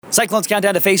Cyclones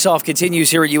Countdown to Face-Off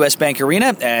continues here at U.S. Bank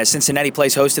Arena as Cincinnati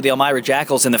plays host to the Elmira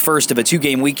Jackals in the first of a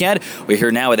two-game weekend. We're here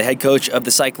now with the head coach of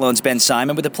the Cyclones, Ben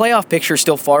Simon, with the playoff picture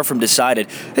still far from decided.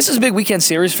 This is a big weekend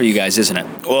series for you guys, isn't it?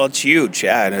 Well, it's huge.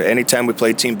 Yeah, anytime we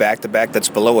play a team back-to-back that's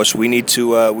below us, we need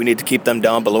to keep them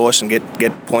down below us and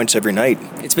get points every night.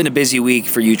 It's been a busy week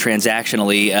for you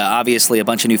transactionally. Obviously, a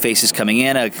bunch of new faces coming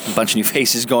in, a bunch of new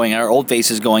faces going out, old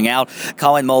faces going out.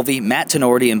 Colin Mulvey, Matt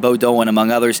Tenorti, and Bo Doan,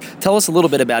 among others. Tell us a little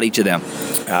bit about each of them.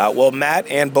 Well, Matt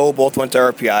and Bo both went to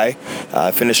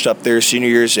RPI, finished up their senior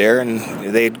years there, and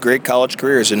they had great college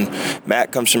careers. And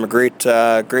Matt comes from a great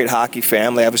hockey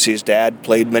family. Obviously, his dad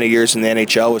played many years in the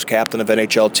NHL, was captain of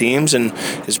NHL teams, and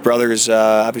his brother is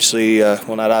not obviously,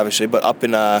 but up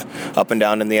and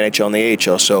down in the NHL and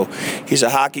the AHL. So he's a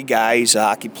hockey guy. He's a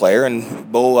hockey player.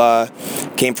 And Bo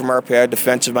came from RPI,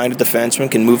 defensive-minded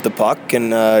defenseman, can move the puck,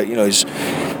 and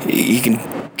he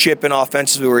can chip in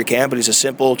offensively where he can, but he's a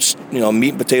simple, meat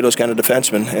and potatoes kind of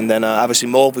defenseman. And then obviously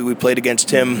Mulvey, we played against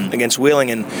him against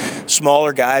Wheeling, and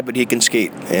smaller guy, but he can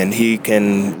skate and he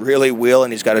can really wheel,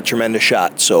 and he's got a tremendous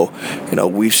shot. So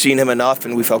we've seen him enough,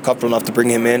 and we felt comfortable enough to bring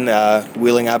him in.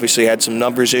 Wheeling obviously had some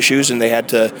numbers issues, and they had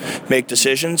to make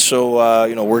decisions. So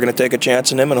we're going to take a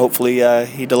chance on him, and hopefully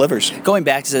he delivers. Going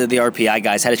back to the RPI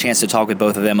guys, had a chance to talk with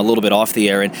both of them a little bit off the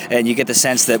air, and you get the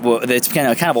sense that it's kind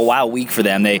of a wild week for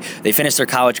them. They finished their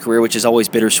college career, which is always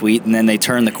bittersweet, and then they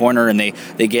turn the corner and they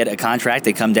get a contract,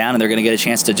 they come down, and they're going to get a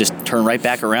chance to just turn right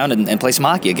back around and play some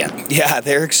hockey again. Yeah,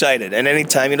 they're excited. And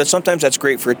anytime, sometimes that's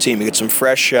great for a team. You get some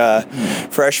fresh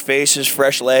faces,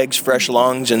 fresh legs, fresh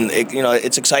lungs, and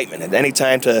it's excitement. And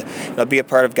anytime to be a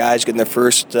part of guys getting their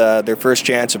first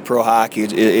chance at pro hockey,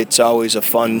 it's always a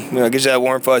fun, it gives you that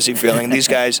warm, fuzzy feeling. These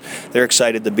guys, they're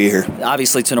excited to be here.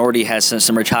 Obviously, Tenorti has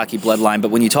some rich hockey bloodline,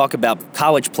 but when you talk about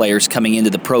college players coming into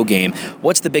the pro game,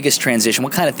 what's the biggest transition?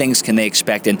 What kind of things can they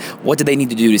expect, and what do they need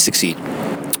to do to succeed?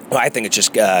 Well, I think it's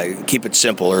just keep it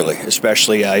simple early,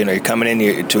 especially you're coming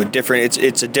in to a different.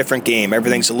 It's a different game.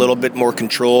 Everything's a little bit more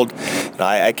controlled.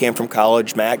 I came from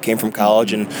college. Matt came from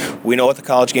college, and we know what the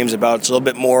college game's about. It's a little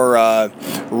bit more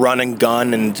run and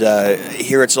gun, and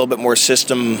here it's a little bit more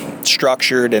system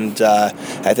structured. And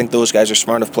I think those guys are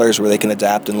smart enough players where they can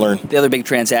adapt and learn. The other big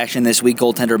transaction this week,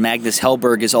 goaltender Magnus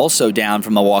Hellberg is also down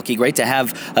from Milwaukee. Great to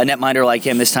have a netminder like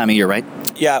him this time of year, right?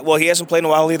 Yeah, well, he hasn't played in a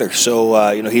while either.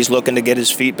 So he's looking to get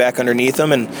his feet back underneath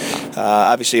him, and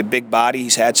obviously a big body.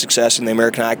 He's had success in the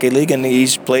American Hockey League, and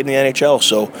he's played in the NHL.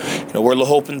 So we're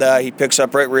hoping that he picks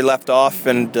up right where he left off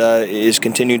and is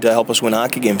continuing to help us win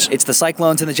hockey games. It's the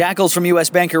Cyclones and the Jackals from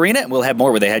U.S. Bank Arena. We'll have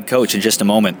more with the head coach in just a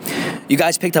moment. You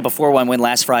guys picked up a 4-1 win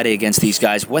last Friday against these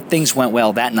guys. What things went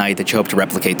well that night that you hope to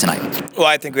replicate tonight? Well,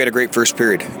 I think we had a great first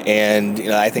period, and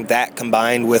I think that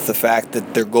combined with the fact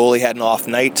that their goalie had an off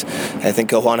night, I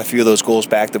think he'll want a few of those goals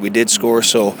back that we did score.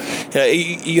 So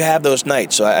you have those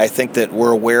nights. So I think that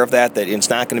we're aware of that it's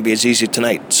not going to be as easy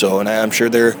tonight. So, and I'm sure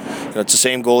it's the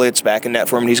same goalie. It's back in net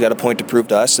for him, and he's got a point to prove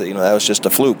to us that that was just a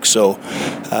fluke. So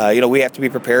we have to be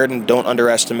prepared and don't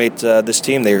underestimate this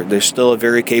team. They're still a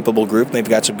very capable group, and they've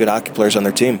got some good hockey players on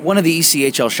their team. One of the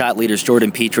ECHL shot leaders,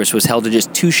 Jordan Petrus, was held to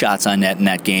just 2 shots on net in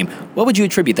that game. What would you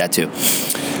attribute that to?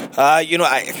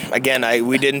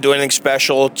 We didn't do anything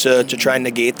special to try and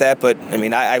negate that, but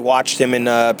I watched him in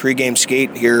pregame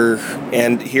skate here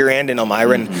and in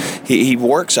Elmira, and he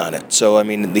works on it. So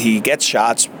he gets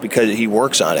shots because he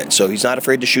works on it. So he's not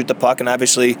afraid to shoot the puck, and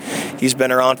obviously he's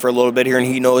been around for a little bit here, and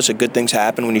he knows that good things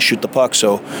happen when you shoot the puck.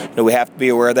 So we have to be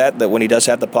aware of that when he does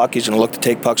have the puck, he's going to look to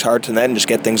take pucks hard to net and just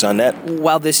get things on net.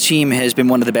 While this team has been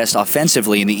one of the best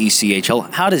offensively in the ECHL,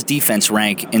 how does defense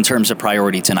rank in terms of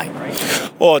priority tonight?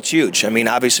 Well, it's huge.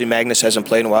 Obviously Magnus hasn't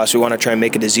played in a while, so we want to try and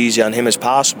make it as easy on him as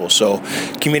possible. So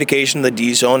communication in the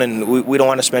D zone, and we don't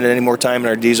want to spend any more time in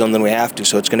our D zone than we have to.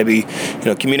 So it's going to be,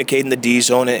 communicating the D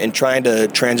zone and trying to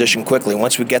transition quickly.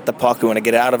 Once we get the puck, we want to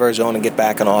get out of our zone and get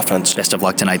back on offense. Best of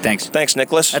luck tonight. Thanks. Thanks,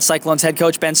 Nicholas. That's Cyclones head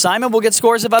coach Ben Simon. We'll get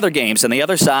scores of other games on the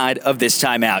other side of this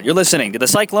timeout. You're listening to the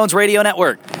Cyclones Radio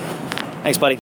Network. Thanks, buddy.